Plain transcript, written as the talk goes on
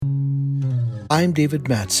I'm David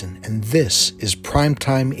Mattson, and this is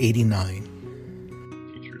Primetime 89.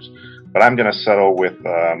 But I'm going to settle with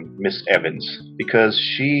Miss Evans because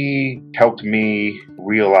she helped me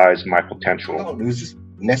realize my potential. It was just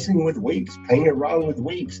messing with weights, playing around with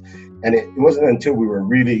weights. And it wasn't until we were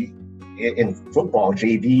really in football,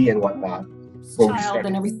 JV and whatnot. Child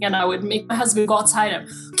and everything, and I would make my husband go outside and,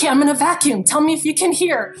 okay, I'm gonna vacuum. Tell me if you can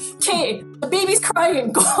hear. Okay, the baby's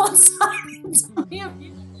crying. Go outside and tell me if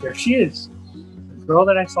you can. There she is. The girl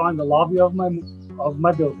that I saw in the lobby of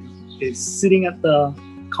my building is sitting at the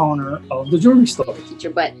counter of the jewelry store.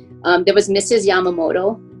 Teacher, but there was Mrs.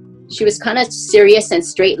 Yamamoto. She was kind of serious and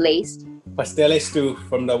straight-laced. Pasteles too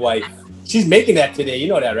from the wife. She's making that today. You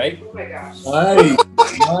know that, right? Oh my gosh.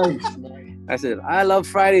 Nice. I said, I love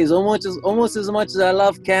Fridays almost as much as I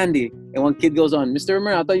love candy. And one kid goes on, Mr.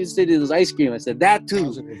 Romero, I thought you said it was ice cream. I said, that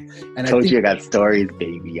too. And I got stories,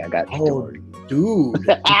 baby. I got stories. Dude.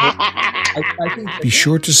 I think Be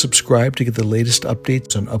sure to subscribe to get the latest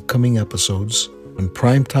updates on upcoming episodes on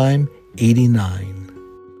Primetime 89.